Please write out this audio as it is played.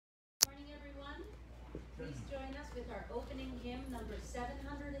with our opening hymn, number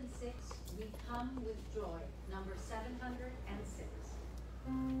 706, We Come with Joy, number 706.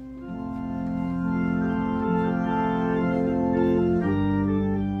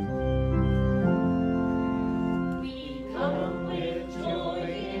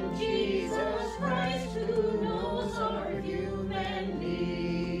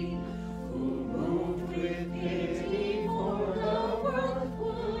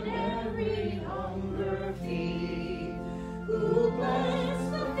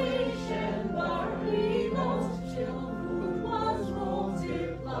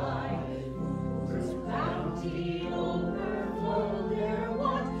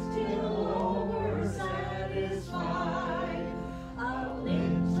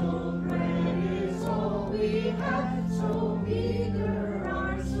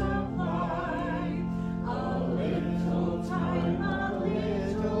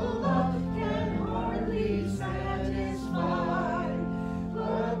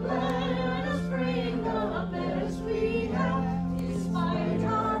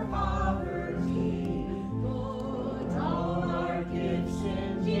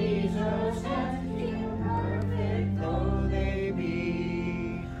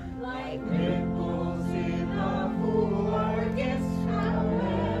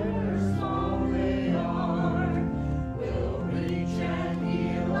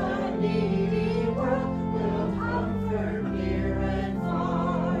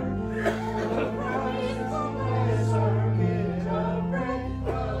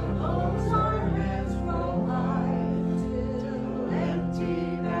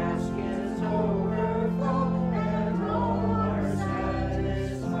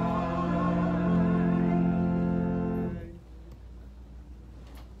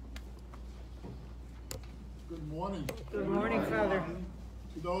 Good morning, Father.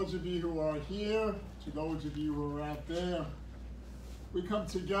 To those of you who are here, to those of you who are out there, we come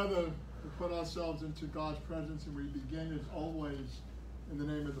together to put ourselves into God's presence, and we begin as always in the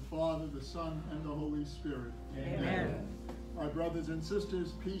name of the Father, the Son, and the Holy Spirit. Amen. My brothers and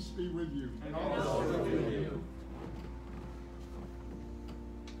sisters, peace be with you. And also with you.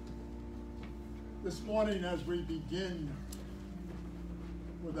 This morning, as we begin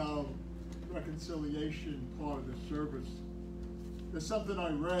with our reconciliation part of the service, there's something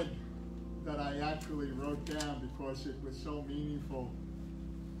I read that I actually wrote down because it was so meaningful.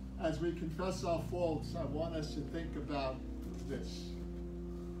 As we confess our faults, I want us to think about this.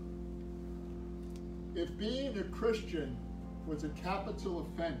 If being a Christian was a capital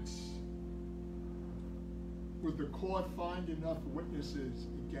offense, would the court find enough witnesses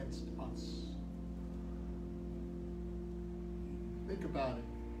against us? Think about it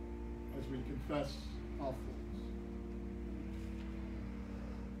as we confess our faults.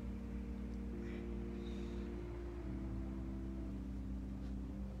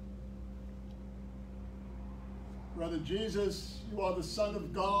 Brother Jesus, you are the Son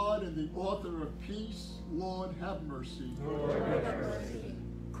of God and the author of peace. Lord, have mercy. Lord, have mercy.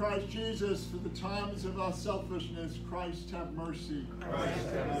 Christ Jesus, for the times of our selfishness, Christ, have mercy. Christ,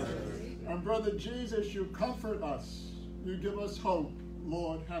 have mercy. And Brother Jesus, you comfort us. You give us hope.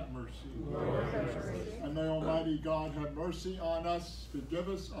 Lord, have mercy. Lord, have mercy. And may Almighty God have mercy on us, forgive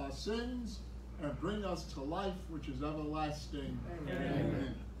us our sins, and bring us to life which is everlasting.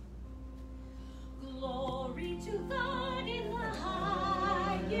 Amen. Glory to God in the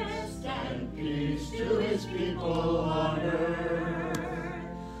highest, And peace to his people on earth.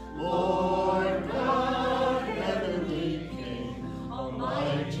 Lord God, heavenly King,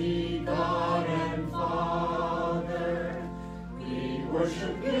 Almighty God and Father, we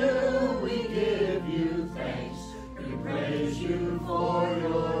worship you, we give you thanks, we praise you for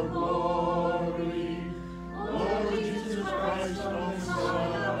your glory. Lord Jesus Christ, O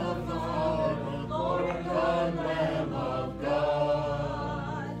Son of the Father, Lord God, Lamb of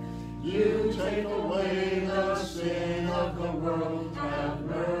God, you take away the sin of the world.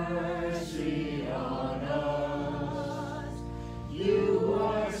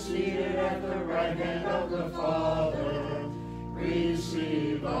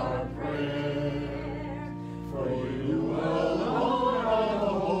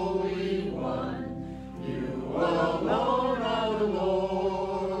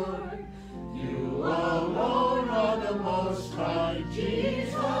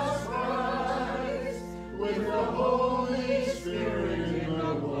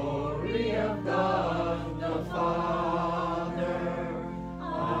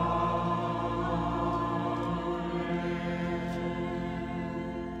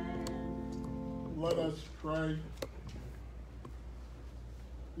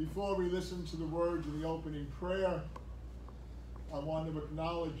 Before we listen to the words of the opening prayer, I want to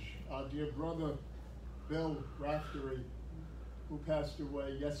acknowledge our dear brother, Bill Raftery, who passed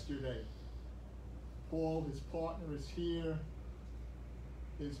away yesterday. Paul, his partner, is here.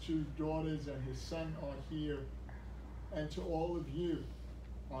 His two daughters and his son are here. And to all of you,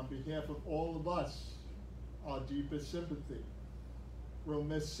 on behalf of all of us, our deepest sympathy. We'll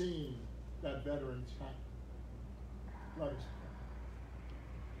miss seeing that veteran's hat. Let us pray.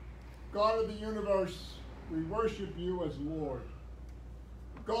 God of the universe, we worship you as Lord.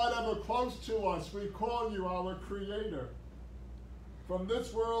 God ever close to us, we call you our Creator. From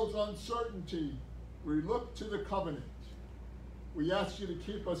this world's uncertainty, we look to the covenant. We ask you to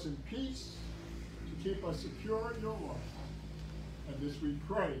keep us in peace, to keep us secure in your love. And this we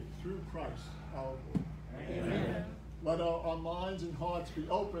pray through Christ our Lord. Amen. Let our minds and hearts be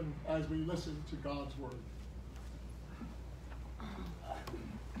open as we listen to God's word.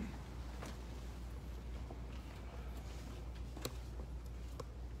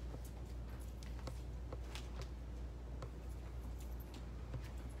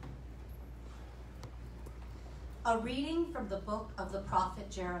 A reading from the book of the prophet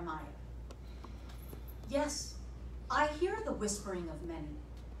Jeremiah. Yes, I hear the whispering of many.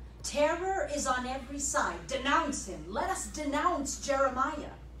 Terror is on every side. Denounce him. Let us denounce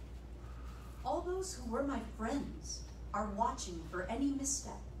Jeremiah. All those who were my friends are watching for any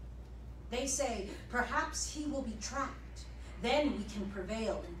misstep. They say, perhaps he will be trapped. Then we can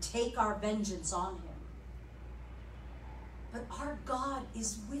prevail and take our vengeance on him. But our God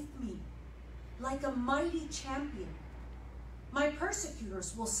is with me, like a mighty champion. My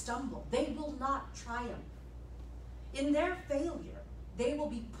persecutors will stumble. They will not triumph. In their failure, they will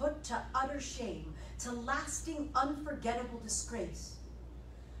be put to utter shame, to lasting, unforgettable disgrace.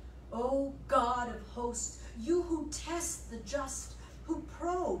 O God of hosts, you who test the just, who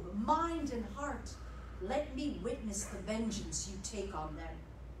probe mind and heart, let me witness the vengeance you take on them.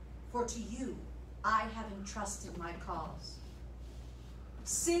 For to you I have entrusted my cause.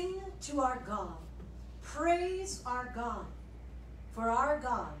 Sing to our God, praise our God, for our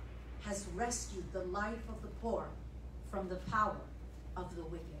God has rescued the life of the poor from the power of the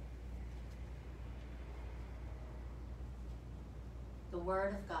wicked. The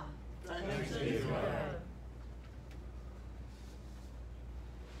word of God. Thanks be to God.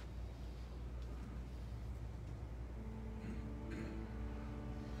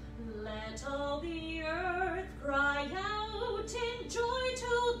 Let all the earth cry out in joy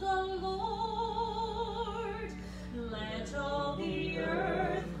to the Lord. Let all the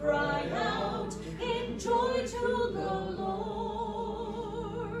earth cry out in joy to the Lord.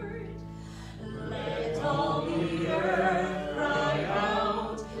 Let all the earth cry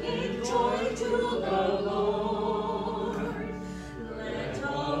out in joy to the Lord. Let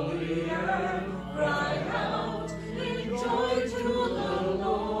all the earth cry out in joy to the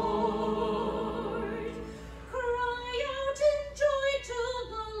Lord. Cry out in joy to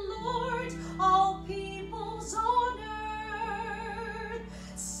the Lord, all peoples on earth.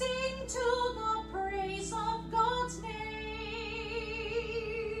 Sing to the praise of God's name,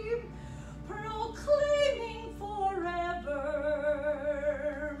 proclaiming forever,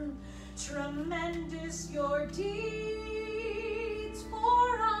 tremendous your deeds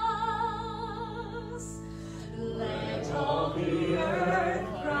for us. Let all the earth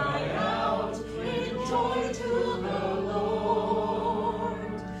cry out in joy to the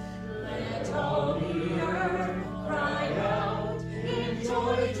Lord. Let all the earth cry out in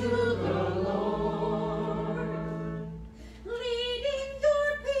joy to the Lord. Leading your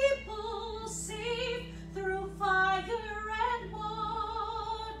people safe through fire and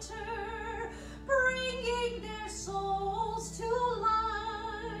water, bringing their souls to life.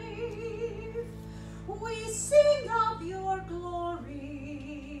 We sing of your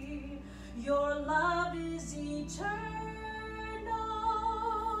glory, your love is eternal.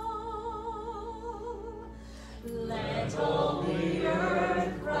 Let all the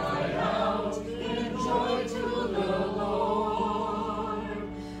earth cry out in joy to the Lord.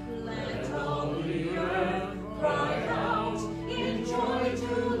 Let all the earth cry out in joy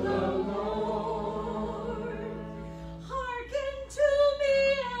to the Lord. Hearken to me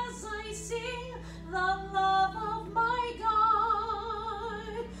as I sing the love of my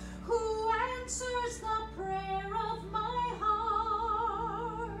God, who answers the prayer of my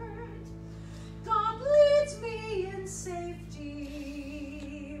heart. God leads me in safety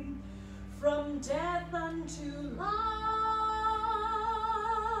from death unto life.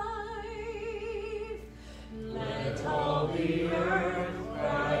 Let all the earth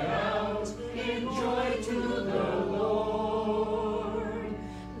cry out in joy to the Lord.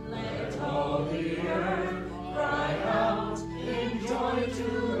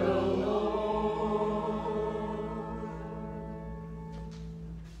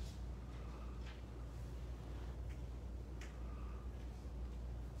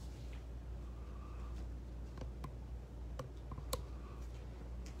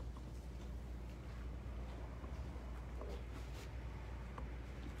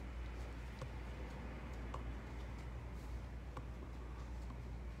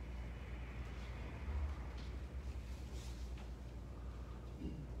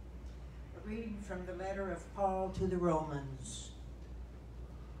 from the letter of Paul to the Romans.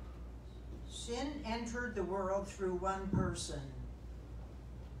 Sin entered the world through one person,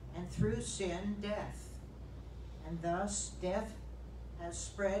 and through sin, death. And thus, death has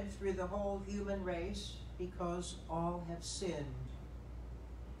spread through the whole human race because all have sinned.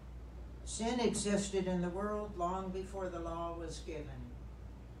 Sin existed in the world long before the law was given.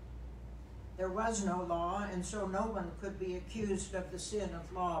 There was no law, and so no one could be accused of the sin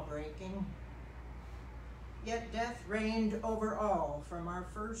of law-breaking. Yet death reigned over all, from our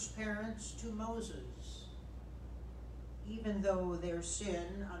first parents to Moses. Even though their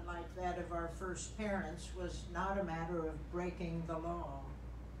sin, unlike that of our first parents, was not a matter of breaking the law.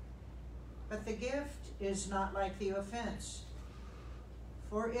 But the gift is not like the offense.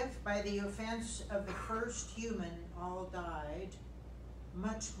 For if by the offense of the first human all died,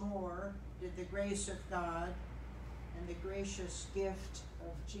 much more did the grace of God and the gracious gift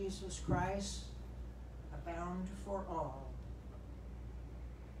of Jesus Christ abound for all.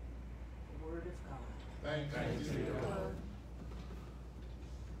 The word of God. Thanks be to God.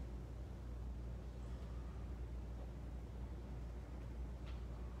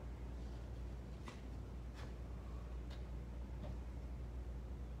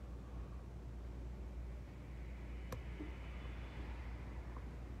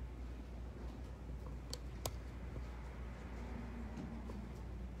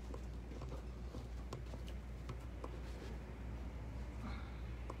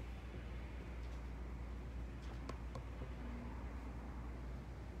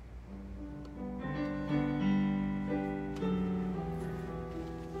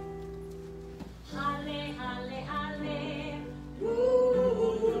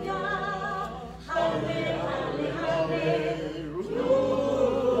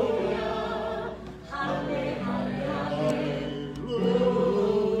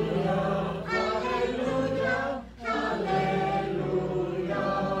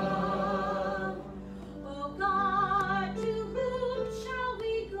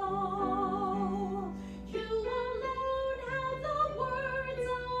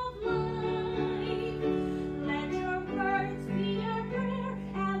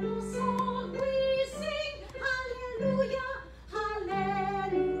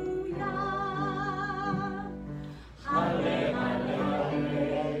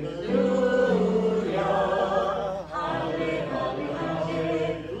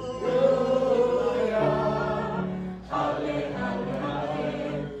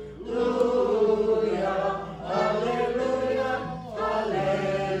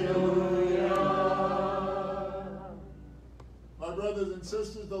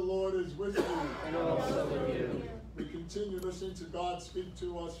 Sisters, the Lord is with you. And also with you. We continue listening to God speak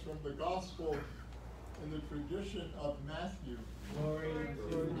to us from the gospel in the tradition of Matthew. Glory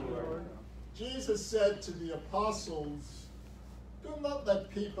to you, Lord. Jesus said to the apostles, "Do not let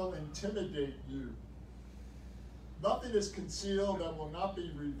people intimidate you. Nothing is concealed that will not be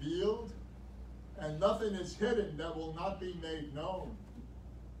revealed, and nothing is hidden that will not be made known.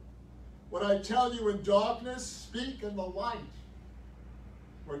 What I tell you in darkness, speak in the light.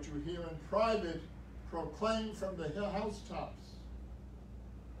 What you hear in private, proclaim from the housetops.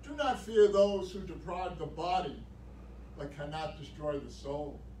 Do not fear those who deprive the body, but cannot destroy the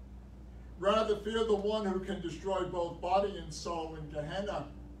soul. Rather fear the one who can destroy both body and soul in Gehenna.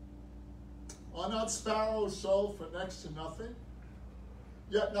 Are not sparrows sold for next to nothing?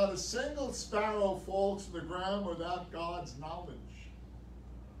 Yet not a single sparrow falls to the ground without God's knowledge.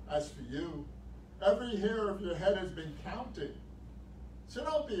 As for you, every hair of your head has been counted. So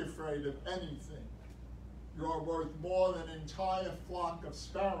don't be afraid of anything. You are worth more than an entire flock of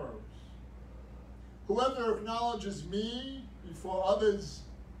sparrows. Whoever acknowledges me before others,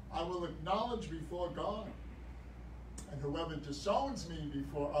 I will acknowledge before God. And whoever disowns me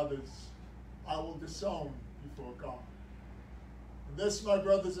before others, I will disown before God." And this, my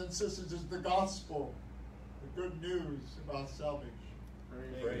brothers and sisters, is the gospel, the good news about salvation.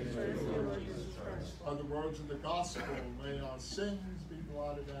 Praise the Lord Jesus Christ. By the words of the gospel, may our sins be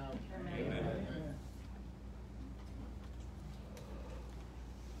blotted out. Amen. Amen.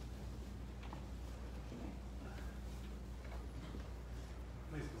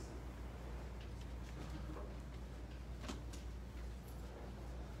 Please be seated.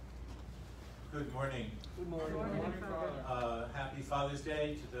 Good morning. Good morning, Father. Happy Father's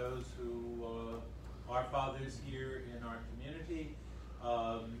Day to those who are fathers here in our community,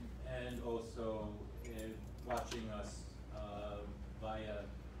 and also watching us via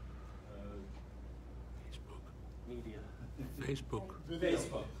Media. Facebook.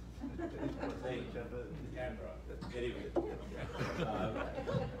 Hey, camera. Anyway,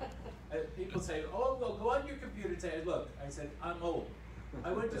 people say, "Oh, well, go on your computer and say, look." I said, "I'm old.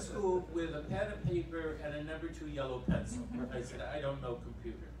 I went to school with a pen and paper and a number 2 yellow pencil." I said, "I don't know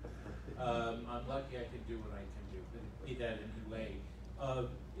computer. I'm lucky I can do what I can do." But be that anyway,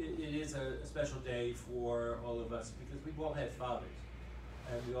 it is a special day for all of us because we've all had fathers,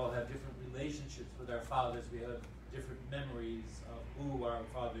 and we all have different relationships with our fathers. We have different memories of who our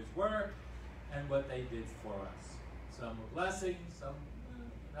fathers were and what they did for us. Some were blessings, some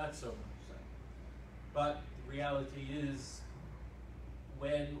not so much so. But the reality is,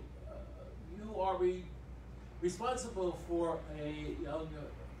 when you are responsible for a young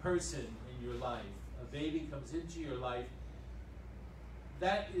person in your life, a baby comes into your life,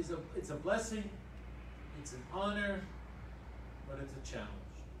 that is it's a blessing, it's an honor, but it's a challenge.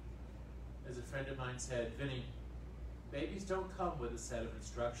 As a friend of mine said, "Vinny, babies don't come with a set of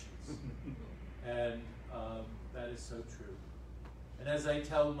instructions." And that is so true. And as I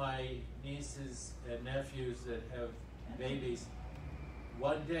tell my nieces and nephews that have babies,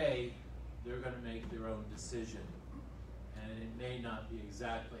 one day they're going to make their own decision. And it may not be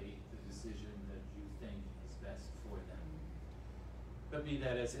exactly the decision that you think is best for them. But be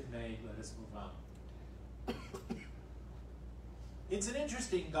that as it may, let us move on. It's an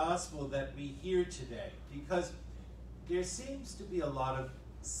interesting gospel that we hear today because there seems to be a lot of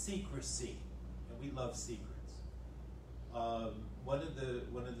secrecy, and we love secrets. One of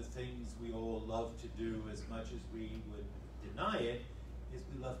the things we all love to do, as much as we would deny it, is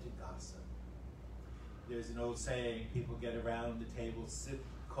we love to gossip. There's an old saying: people get around the table, sip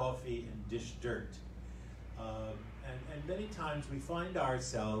coffee, and dish dirt. And many times we find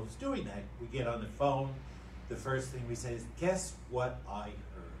ourselves doing that. We get on the phone. The first thing we say is, "Guess what I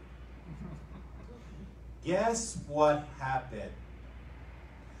heard? Guess what happened?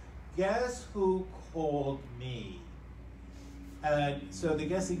 Guess who called me?" And so the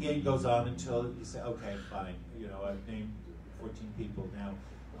guessing game goes on until you say, "Okay, fine. You know, I've named 14 people now.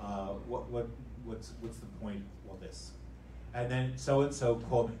 What's the point of all this?" And then so and so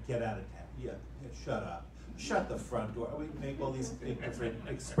called me. "Get out of town. Yeah, shut up. Shut the front door." We make all these big different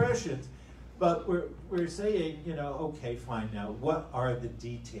expressions, but we're saying, you know, okay, fine. Now, what are the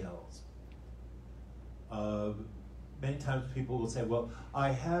details? Many times people will say, "Well,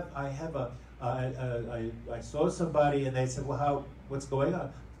 I saw somebody," and they said, "Well, what's going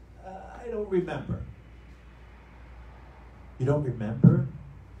on?" "I don't remember." "You don't remember?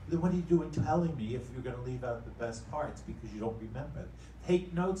 Then what are you doing telling me if you're going to leave out the best parts because you don't remember?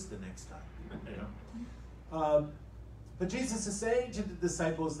 Take notes the next time." You know. But Jesus is saying to the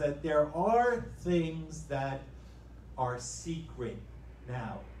disciples that there are things that are secret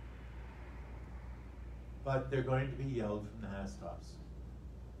now, but they're going to be yelled from the housetops.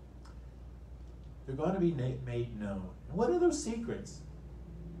 They're going to be made known. And what are those secrets?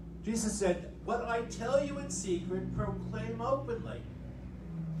 Jesus said, "What I tell you in secret, proclaim openly."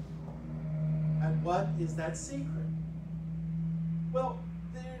 And what is that secret? Well,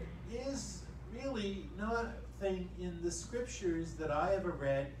 there is really nothing in the scriptures that I ever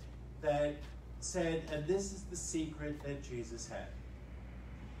read that said, "and this is the secret that Jesus had."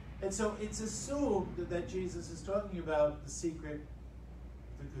 And so it's assumed that Jesus is talking about the secret,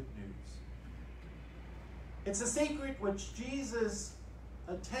 the good news. It's a secret which Jesus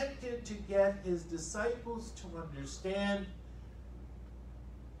attempted to get his disciples to understand,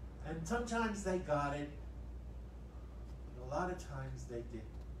 and sometimes they got it, but a lot of times they didn't.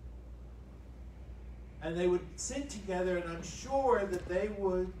 And they would sit together, and I'm sure that they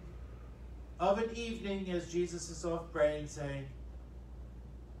would, of an evening, as Jesus is off praying, saying,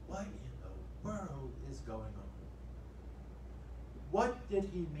 "What in the world is going on? What did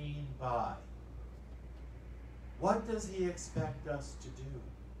he mean by? What does he expect us to do?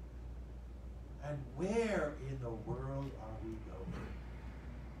 And where in the world are we going?"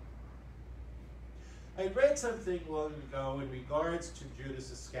 I read something long ago in regards to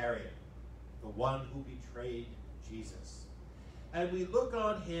Judas Iscariot, the one who betrayed Jesus. And we look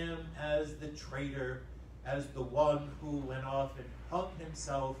on him as the traitor, as the one who went off and hung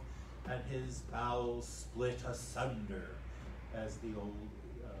himself and his bowels split asunder, as the old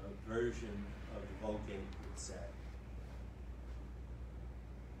version of the Vulgate would say.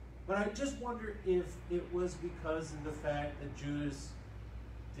 But I just wonder if it was because of the fact that Judas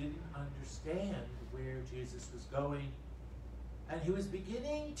didn't understand where Jesus was going, and he was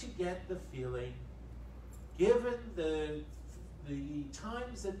beginning to get the feeling, given the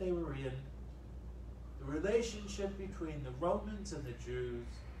times that they were in, the relationship between the Romans and the Jews,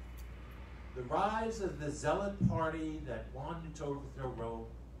 the rise of the Zealot party that wanted to overthrow Rome,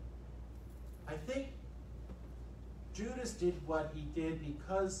 I think Judas did what he did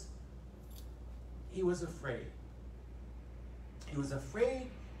because he was afraid. He was afraid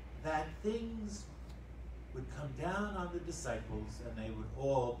that things would come down on the disciples and they would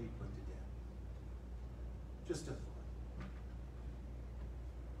all be put to death. Just a thought.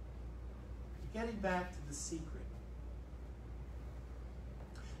 Getting back to the secret.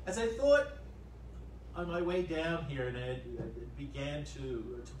 As I thought on my way down here, and I began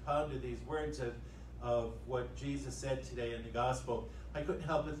to ponder these words of what Jesus said today in the gospel, I couldn't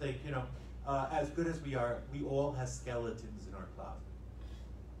help but think, as good as we are, we all have skeletons in our closet.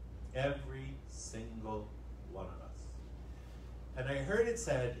 Every single one of us. And I heard it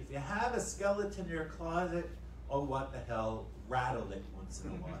said, if you have a skeleton in your closet, oh, what the hell, rattle it once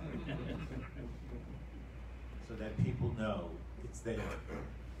in a while. So that people know it's there.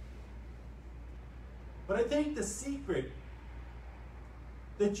 But I think the secret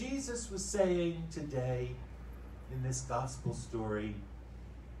that Jesus was saying today in this gospel story,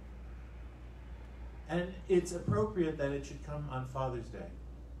 and it's appropriate that it should come on Father's Day,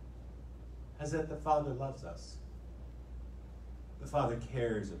 is that the Father loves us. The Father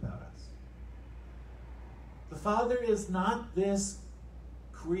cares about us. The Father is not this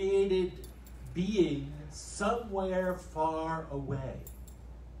created being somewhere far away.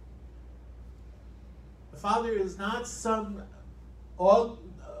 The Father is not some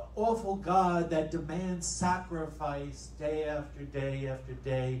awful God that demands sacrifice day after day after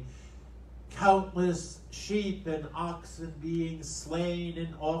day, countless sheep and oxen being slain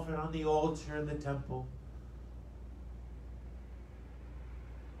and offered on the altar in the temple.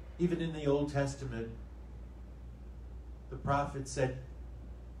 Even in the Old Testament, the prophet said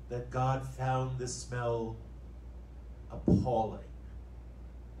that God found the smell appalling.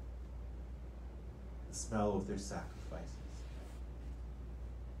 The smell of their sacrifices.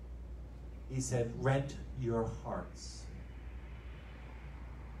 He said, rent your hearts.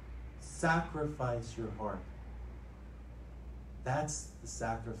 Sacrifice your heart. That's the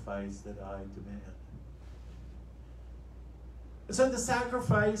sacrifice that I demand. So the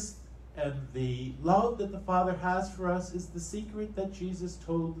sacrifice and the love that the Father has for us is the secret that Jesus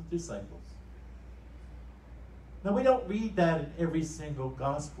told the disciples. Now, we don't read that in every single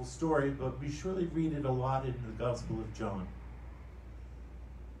gospel story, but we surely read it a lot in the Gospel of John.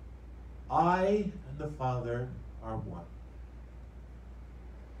 I and the Father are one.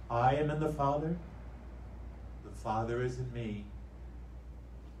 I am in the Father. The Father is in me.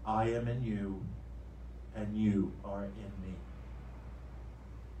 I am in you, and you are in me.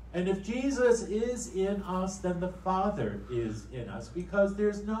 And if Jesus is in us, then the Father is in us, because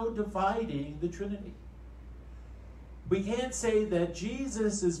there's no dividing the Trinity. We can't say that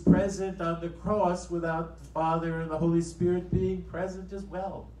Jesus is present on the cross without the Father and the Holy Spirit being present as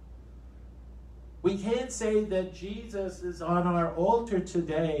well. We can't say that Jesus is on our altar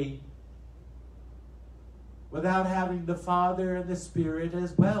today without having the Father and the Spirit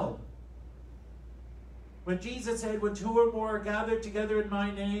as well. When Jesus said, when two or more are gathered together in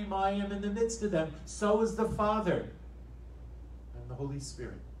my name, I am in the midst of them, so is the Father and the Holy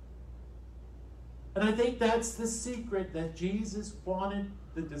Spirit. And I think that's the secret that Jesus wanted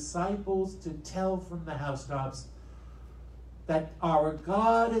the disciples to tell from the housetops, that our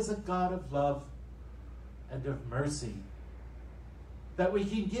God is a God of love and of mercy. That we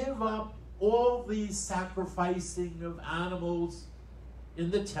can give up all the sacrificing of animals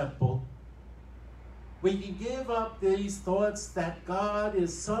in the temple. We can give up these thoughts that God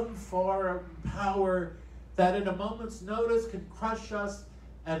is some foreign power that in a moment's notice can crush us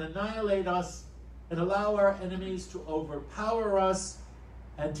and annihilate us and allow our enemies to overpower us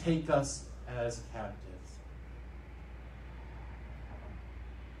and take us as captives.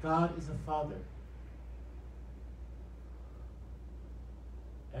 God is a Father.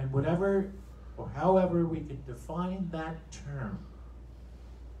 And whatever or however we can define that term,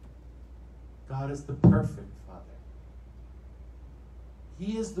 God is the perfect Father.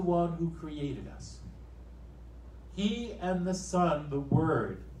 He is the one who created us. He and the Son, the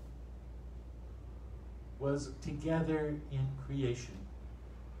Word, was together in creation.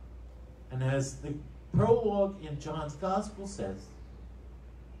 And as the prologue in John's Gospel says,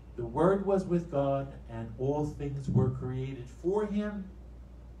 the Word was with God, and all things were created for him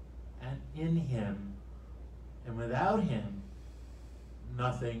and in him, and without him,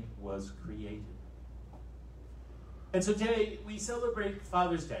 nothing was created. And so today we celebrate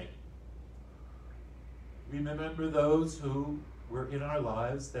Father's Day. We remember those who were in our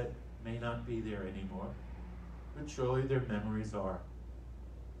lives that may not be there anymore, but surely their memories are.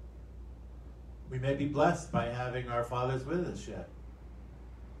 We may be blessed by having our fathers with us yet.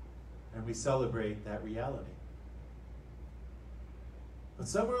 and we celebrate that reality. But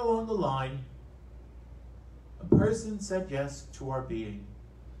somewhere along the line, a person said yes to our being,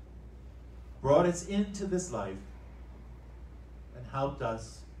 brought us into this life, and helped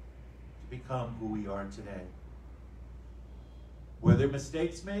us to become who we are today. Were there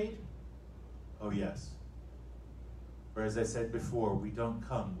mistakes made? Oh yes. For as I said before, we don't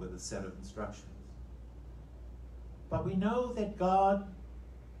come with a set of instructions. But we know that God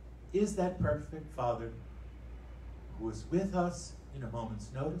is that perfect Father who is with us in a moment's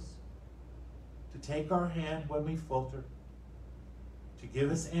notice, to take our hand when we falter, to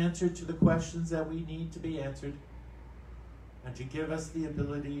give us answer to the questions that we need to be answered, and to give us the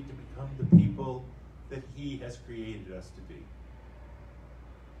ability to become the people that He has created us to be.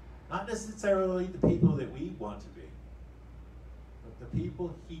 Not necessarily the people that we want to be, but the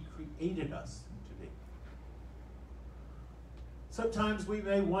people He created us to be. Sometimes we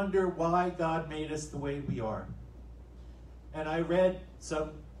may wonder why God made us the way we are. And I read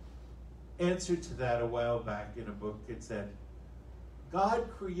some answer to that a while back in a book. It said, God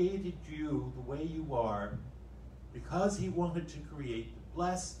created you the way you are because He wanted to create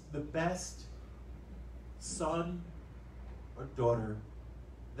the best son or daughter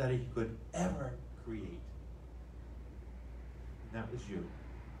that He could ever create. And that was you.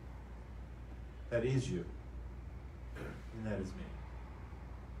 That is you. And that is me.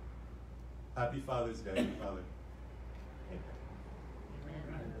 Happy Father's Day, Father. Amen.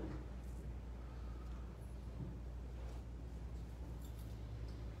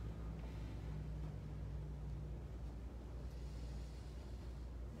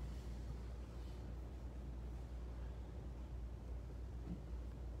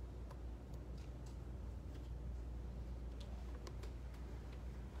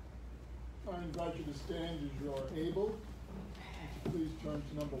 I invite you to stand as you are able. Please turn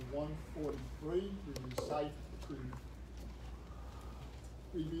to number 143 to recite the creed.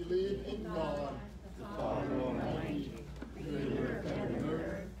 We believe in God, the Father Almighty, creator of heaven and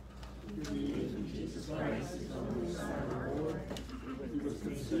earth. We believe in Jesus Christ, His only Son, our Lord. He was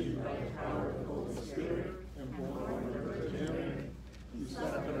conceived by the power of the Holy Spirit and born of the Virgin Mary. He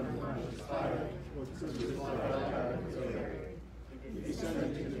suffered under Pontius Pilate, was crucified and buried. He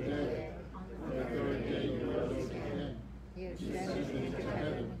descended to the dead. On the third day He rose again. He ascended into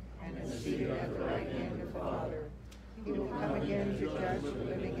heaven and is seated at the right hand of the Father. He will come again to judge the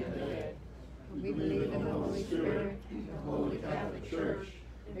living and the dead. We believe in the Holy Spirit, the Holy Catholic Church,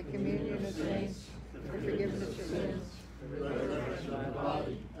 the communion of saints, the forgiveness of sins, the resurrection of the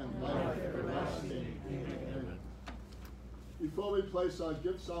body, and life everlasting. Amen. Before we place our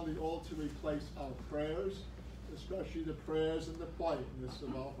gifts on the altar, we place our prayers, especially the prayers in the quietness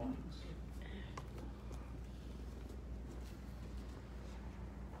of our hearts.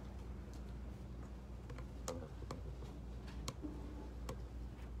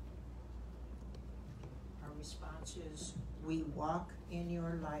 Response is, we walk in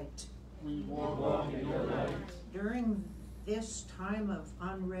your light. We walk in your light. During this time of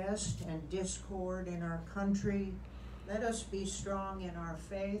unrest and discord in our country, let us be strong in our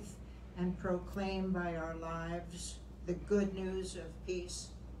faith and proclaim by our lives the good news of peace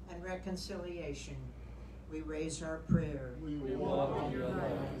and reconciliation. We raise our prayer. We walk in your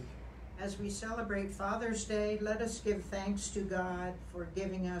light. As we celebrate Father's Day, let us give thanks to God for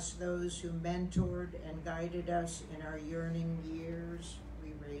giving us those who mentored and guided us in our yearning years.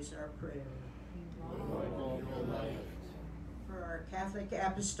 We raise our prayer. For our Catholic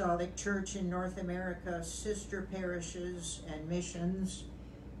Apostolic Church in North America, sister parishes and missions,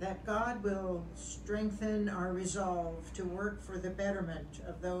 that God will strengthen our resolve to work for the betterment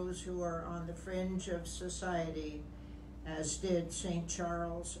of those who are on the fringe of society, as did St.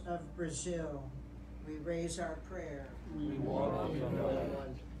 Charles of Brazil. We raise our prayer. We walk in your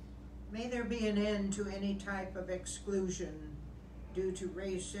light. May there be an end to any type of exclusion due to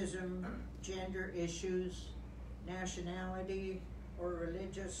racism, gender issues, nationality, or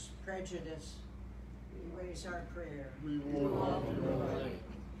religious prejudice. We raise our prayer. We walk in your light.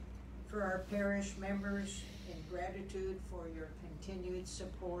 For our parish members, in gratitude for your continued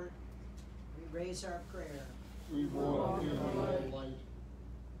support, we raise our prayer. We walk in your light.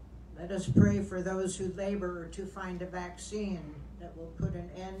 Let us pray for those who labor to find a vaccine that will put an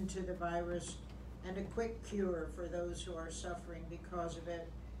end to the virus and a quick cure for those who are suffering because of it.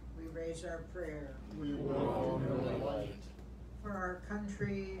 We raise our prayer. We walk in your light. For our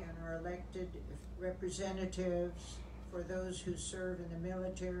country and our elected representatives, for those who serve in the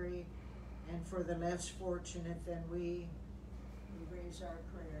military, and for the less fortunate than we raise our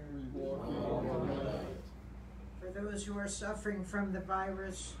prayer. We walk in your light. For those who are suffering from the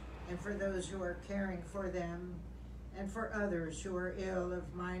virus, and for those who are caring for them, and for others who are ill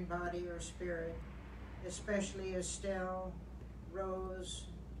of mind, body, or spirit, especially Estelle, Rose,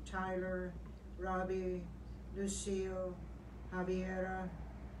 Tyler, Robbie, Lucille, Javiera,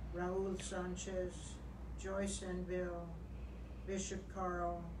 Raul Sanchez, Joyce and Bill, Bishop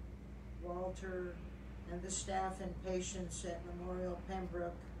Carl, Walter, and the staff and patients at Memorial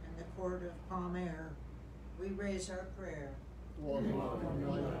Pembroke and the Court of Palm Air. We raise our prayer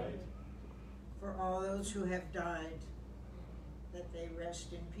for all those who have died, that they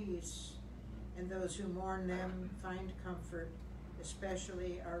rest in peace, and those who mourn them find comfort,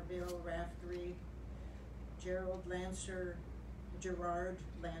 especially our Bill Raftery, Gerard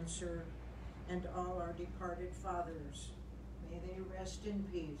Lancer, and all our departed fathers. May they rest in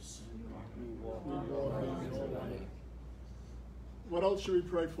peace. What else should we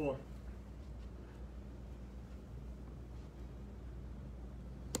pray for?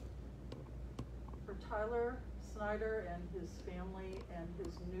 For Tyler Snyder and his family and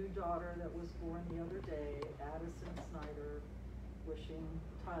his new daughter that was born the other day, Addison Snyder, wishing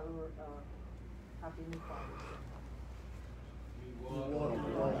Tyler a happy new Father's Day.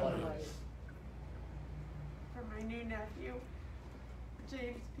 For my new nephew,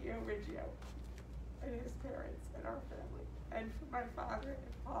 James Pio Riggio, and his parents and our family, and for my father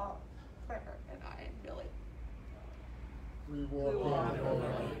and Paul, Claire, and I, and Billy. We walk in your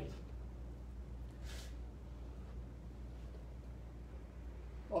light.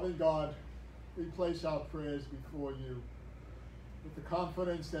 Loving God, we place our prayers before you with the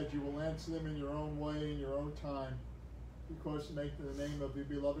confidence that you will answer them in your own way, in your own time, because to make the name of your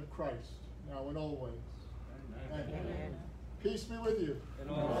beloved Christ, now and always. Amen. Amen. Peace be with you. And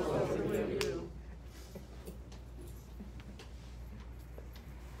also with you.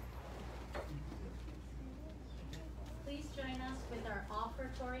 Please join us with our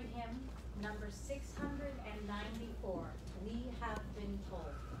offertory hymn, number 694. We have been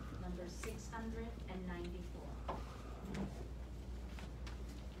told. Number 694.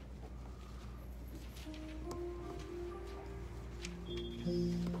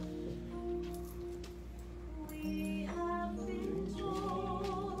 We have been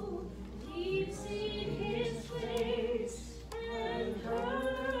told, we've seen his face and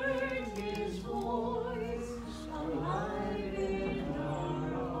heard his voice, alive in our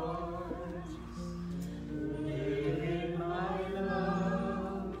hearts. Live in my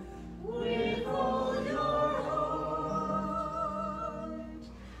love with all your heart,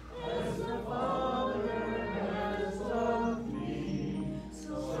 as the Father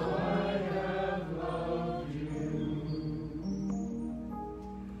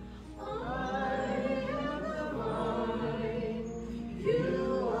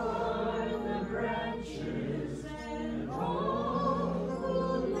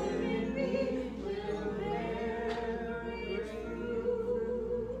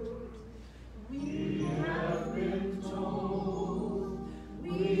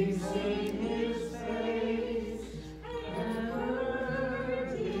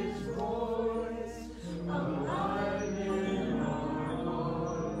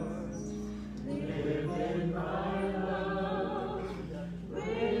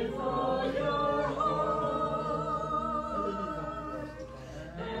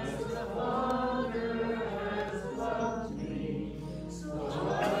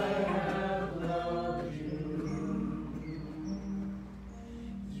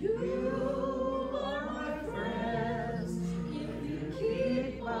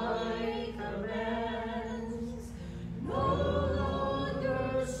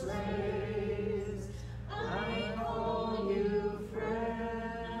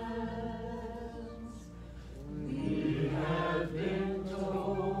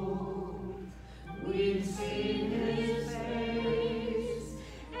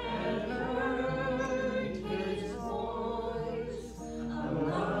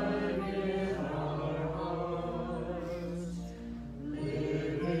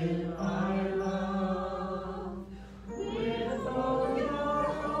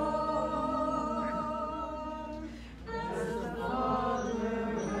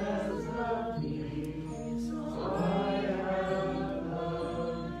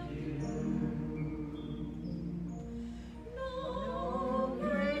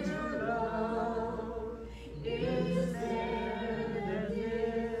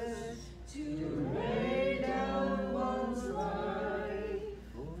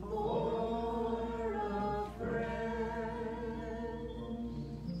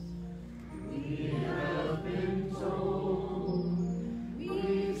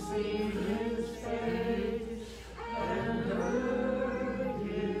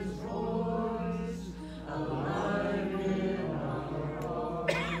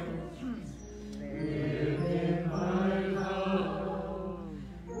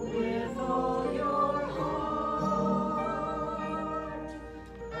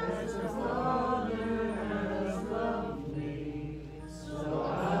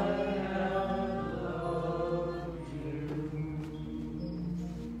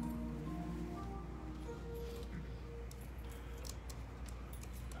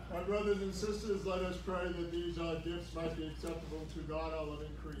My brothers and sisters, let us pray that these our gifts might be acceptable to God, our loving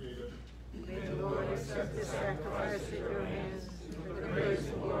Creator. May the Lord accept this sacrifice at your hands, for the praise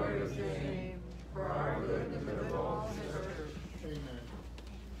and glory of his name, for our good and the good of all his church. Amen.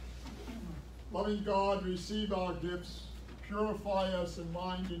 Loving God, receive our gifts, purify us in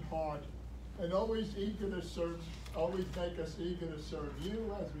mind and heart, and always make us eager to serve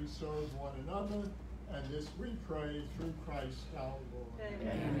you as we serve one another. And this we pray through Christ our Lord.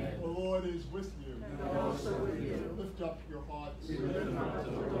 Amen. The Lord is with you. And also with you. Lift up your hearts. We lift up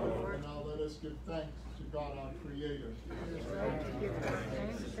the Lord. And now let us give thanks to God our Creator. It is right to give our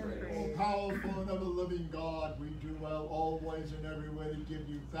thanks and praise. Powerful and ever-living God, we do well always and every way to give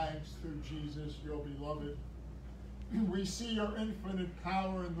you thanks through Jesus, your beloved. We see your infinite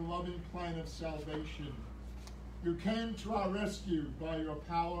power in the loving plan of salvation. You came to our rescue by your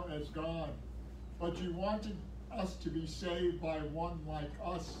power as God, but you wanted us to be saved by one like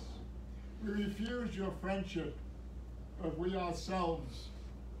us. We refused your friendship, but we ourselves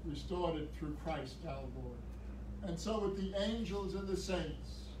restored it through Christ our Lord. And so with the angels and the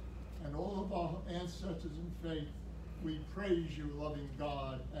saints and all of our ancestors in faith, we praise you, loving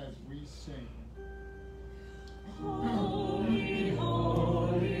God, as we sing. Holy,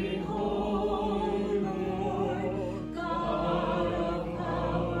 holy, holy Lord, God of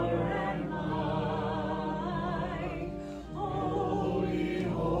power and might. Holy,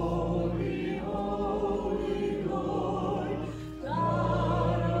 holy, holy Lord,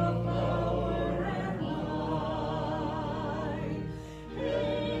 God of power and might.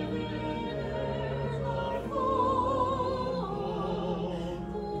 Heaven and earth are full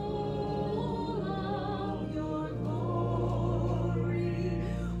of your glory.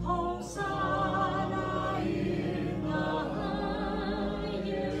 Hosanna in the highest.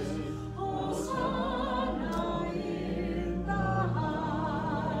 Hosanna in the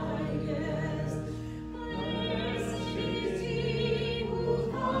highest. Blessed is he who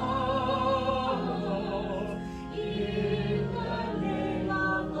comes in the name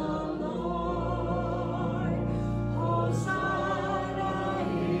of the Lord. Hosanna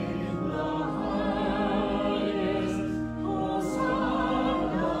in the highest.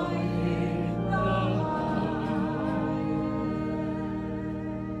 Hosanna in the highest.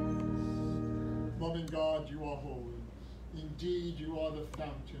 Loving God, you are holy. Indeed, you are the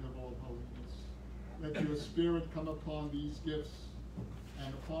fountain of all holiness. Let your Spirit come upon these gifts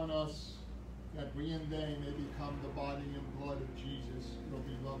and upon us, that we and they may become the body and blood of Jesus, your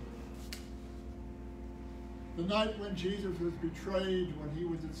beloved. The night when Jesus was betrayed, when he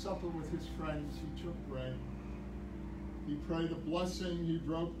was at supper with his friends, he took bread. He prayed a blessing, he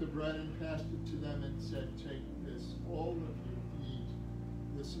broke the bread and passed it to them and said, "Take this, all of you, eat.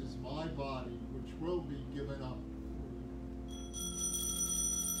 This is my body, which will be given up for you."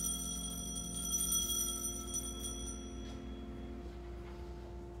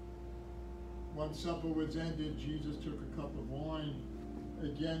 When supper was ended, Jesus took a cup of wine.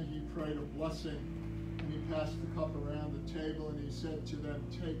 Again, he prayed a blessing, and he passed the cup around the table, and he said to them,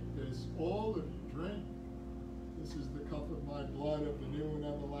 "Take this, all of you, drink. This is the cup of my blood of the new and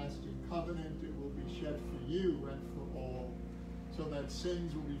everlasting covenant. It will be shed for you and for all, so that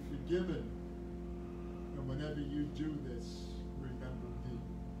sins will be forgiven. And whenever you do this, remember me."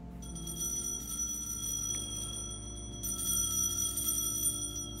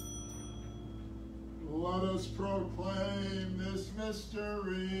 Let us proclaim this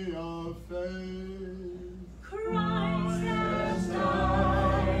mystery of faith. Christ has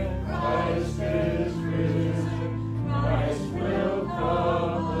died, Christ is risen, Christ will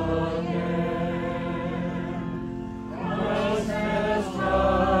come again. Christ has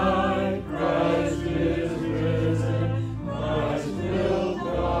died, Christ is risen, Christ will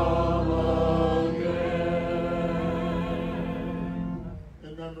come again.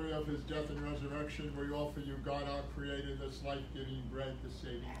 In memory of his death and resurrection, we offer you, God our Creator, this life-giving bread, the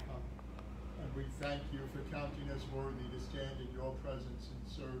saving cup. And we thank you for counting us worthy to stand in your presence and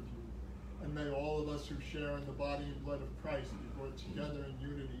serve you. And may all of us who share in the body and blood of Christ be brought together in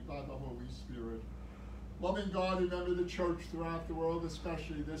unity by the Holy Spirit. Loving God, remember the church throughout the world,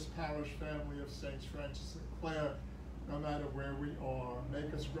 especially this parish family of Saints Francis and Clare, no matter where we are.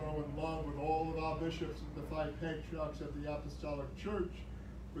 Make us grow in love with all of our bishops and the 5 patriarchs of the Apostolic Church,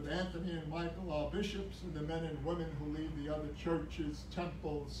 with Anthony and Michael, our bishops, and the men and women who lead the other churches,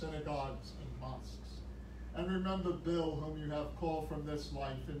 temples, synagogues, and mosques. And remember Bill, whom you have called from this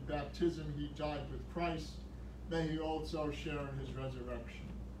life. In baptism he died with Christ. May he also share in his resurrection.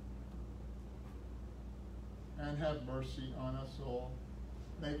 And have mercy on us all.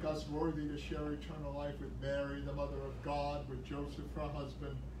 Make us worthy to share eternal life with Mary, the Mother of God, with Joseph, her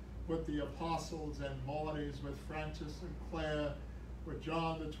husband, with the apostles and martyrs, with Francis and Clare, with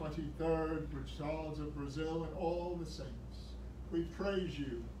John the 23rd, with Charles of Brazil, and all the saints. We praise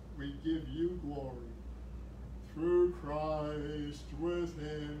you. We give you glory. Through Christ, with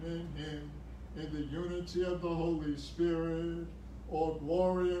him, in the unity of the Holy Spirit, all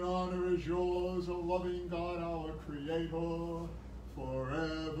glory and honor is yours, O loving God, our Creator,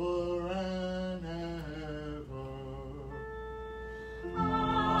 forever and ever.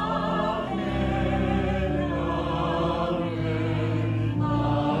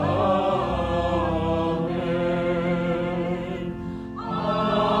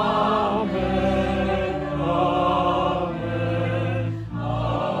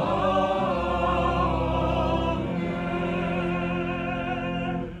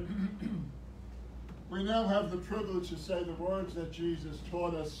 To say the words that Jesus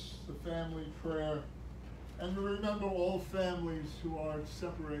taught us, the family prayer, and we remember all families who are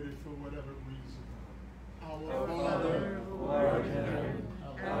separated for whatever reason. Our Father, who art in heaven,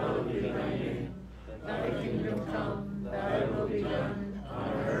 hallowed be thy name. Thy kingdom come, thy will be done,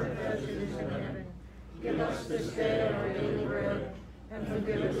 on earth as it is in heaven. Give us this day our daily bread, and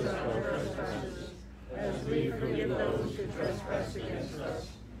forgive us our trespasses, as we forgive those who trespass against us.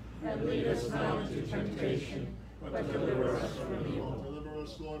 And lead us not into temptation, but deliver us from evil. Deliver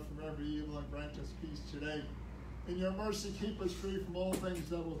us, Lord, from every evil, and grant us peace today. In your mercy, keep us free from all things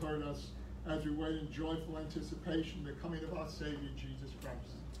that will hurt us, as we wait in joyful anticipation the coming of our Savior, Jesus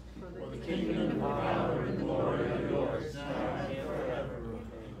Christ. For the kingdom, and the power, and the glory are yours, now and forever.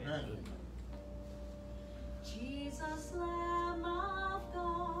 Amen. Jesus, Lamb of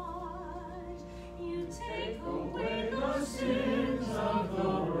God, you take away the sins of the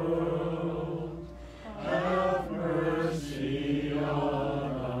world. Have mercy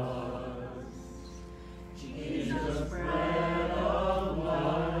on us. Jesus, bread of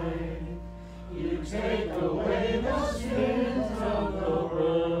life, you take away the sins of the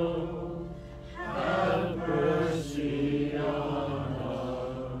world. Have mercy on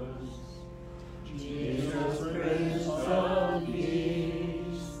us. Jesus, Prince of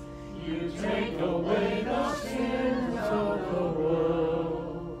Peace, you take away the sins of the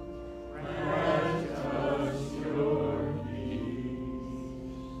world. Grant us your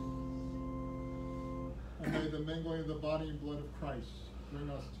peace. And may the mingling of the body and blood of Christ bring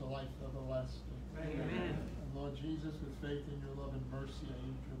us to life everlasting. Amen. And Lord Jesus, with faith in your love and mercy, I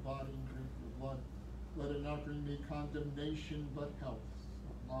eat your body and drink your blood. Let it not bring me condemnation, but health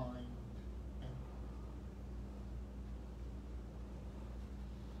of mind and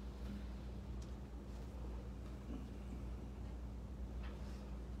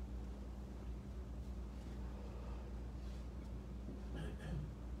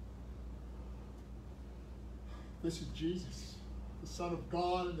This is Jesus, the Son of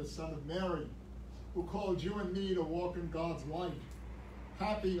God and the Son of Mary, who called you and me to walk in God's light.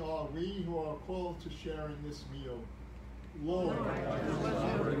 Happy are we who are called to share in this meal. Lord, I was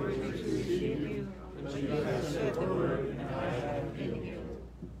not worthy to receive you, but you have said the word, and I have been healed.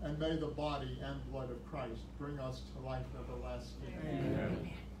 And may the body and blood of Christ bring us to life everlasting.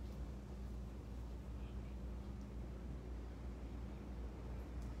 Amen.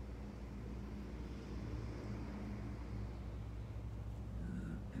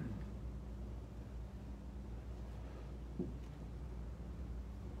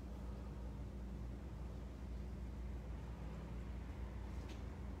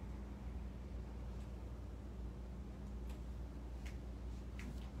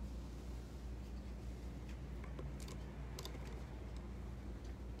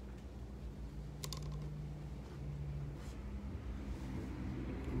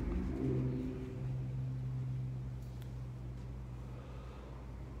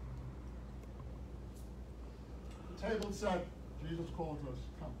 Table set. Jesus calls us.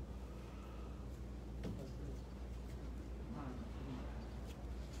 Come.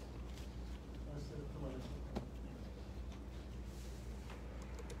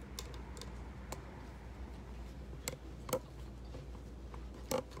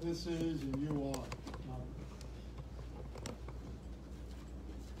 This is and you are.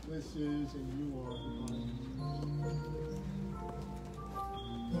 This is and you are the body.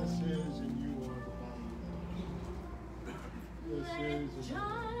 This is and you are the body. This is and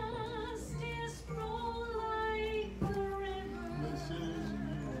Justice flow like the river. This is and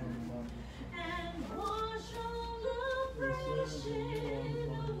you are the body. And wash all oppression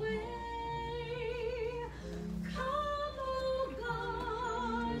away. Come, O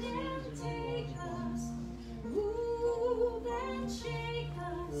God, and take us. Move and shake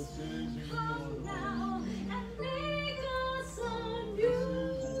us. Come now and make us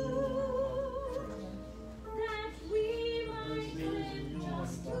anew.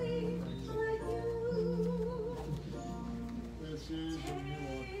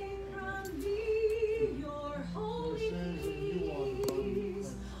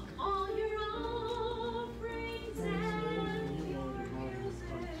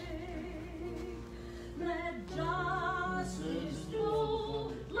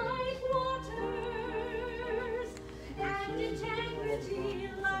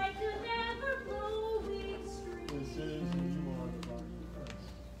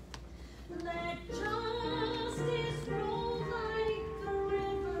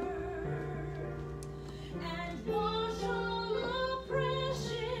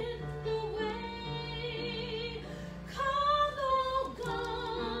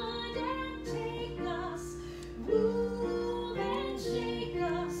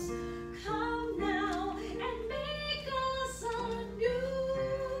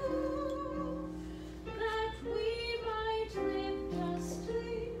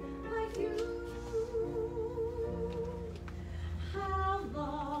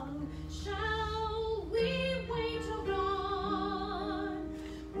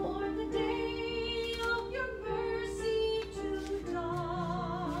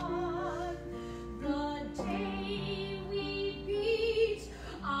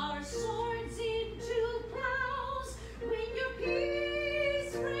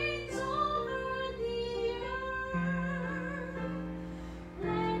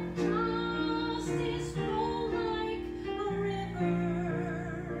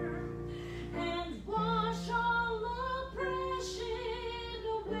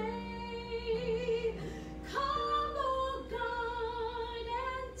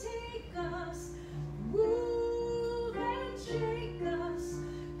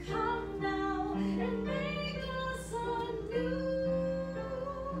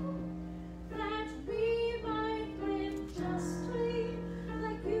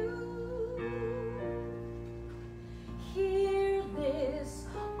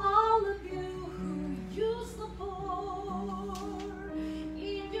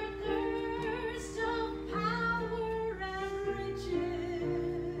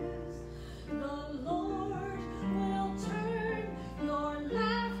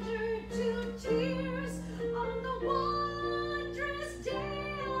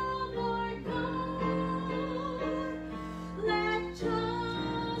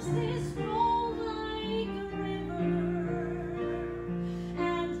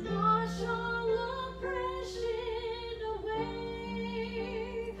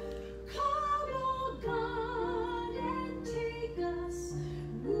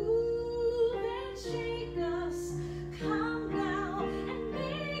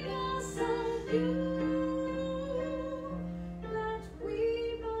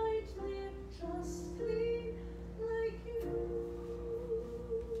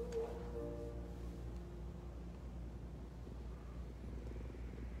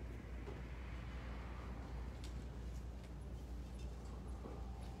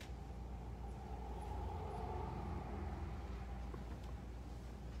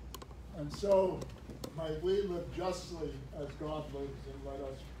 And so, may we live justly as God lives, and let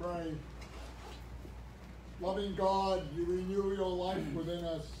us pray. Loving God, you renew your life within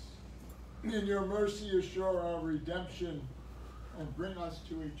us. In your mercy, assure our redemption and bring us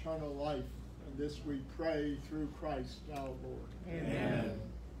to eternal life. And this we pray through Christ our Lord. Amen.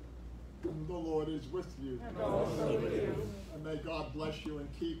 And the Lord is with you. And also with you. And may God bless you and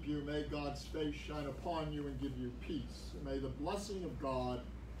keep you. May God's face shine upon you and give you peace. And may the blessing of God,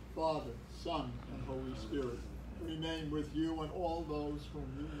 Father, Son, and Holy Spirit remain with you and all those whom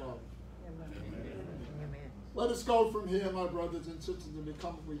you love. Amen. Let us go from here, my brothers and sisters, and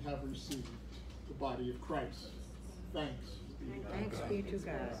become what we have received, the body of Christ. Thanks. Thanks be to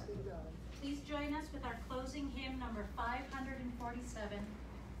God. Please join us with our closing hymn number 547.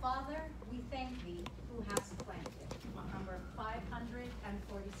 Father, we thank thee who hast planted. Number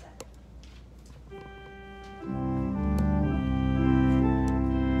 547.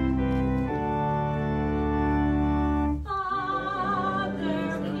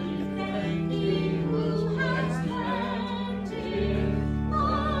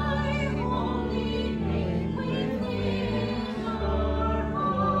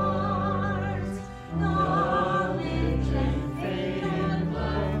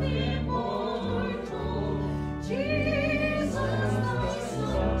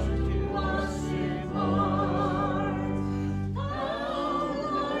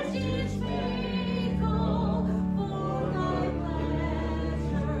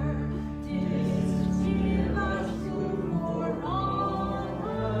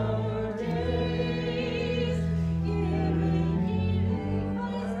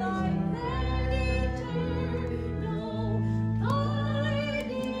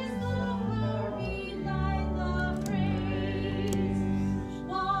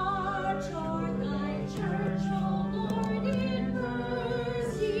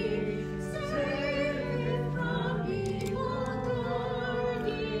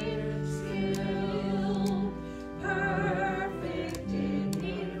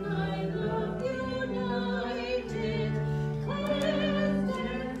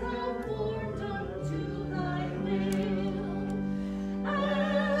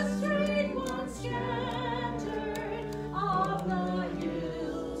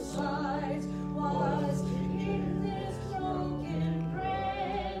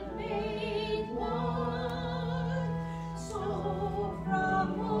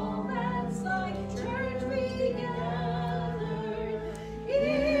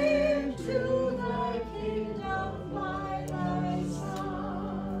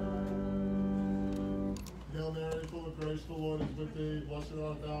 The Lord is with thee. Blessed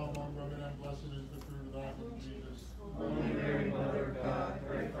art thou among women, and blessed is the fruit of thy womb, Jesus. Holy Mary, Mother of God,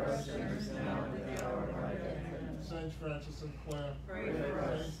 pray for us sinners now and at the hour of our death. Saints Francis and Clare, Pray for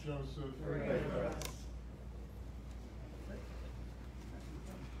us. Saint Joseph, Pray for us.